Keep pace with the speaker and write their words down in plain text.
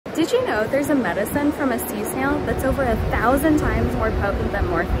Did you know there's a medicine from a sea snail that's over 1,000 times more potent than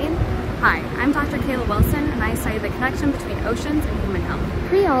morphine? Hi, I'm Dr. Kayla Wilson, and I study the connection between oceans and human health.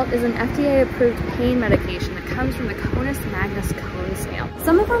 Prialt is an FDA-approved pain medication that comes from the Conus magnus cone snail.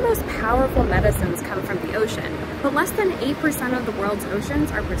 Some of our most powerful medicines come from the ocean, but less than 8% of the world's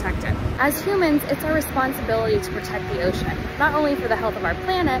oceans are protected. As humans, it's our responsibility to protect the ocean, not only for the health of our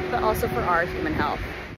planet, but also for our human health.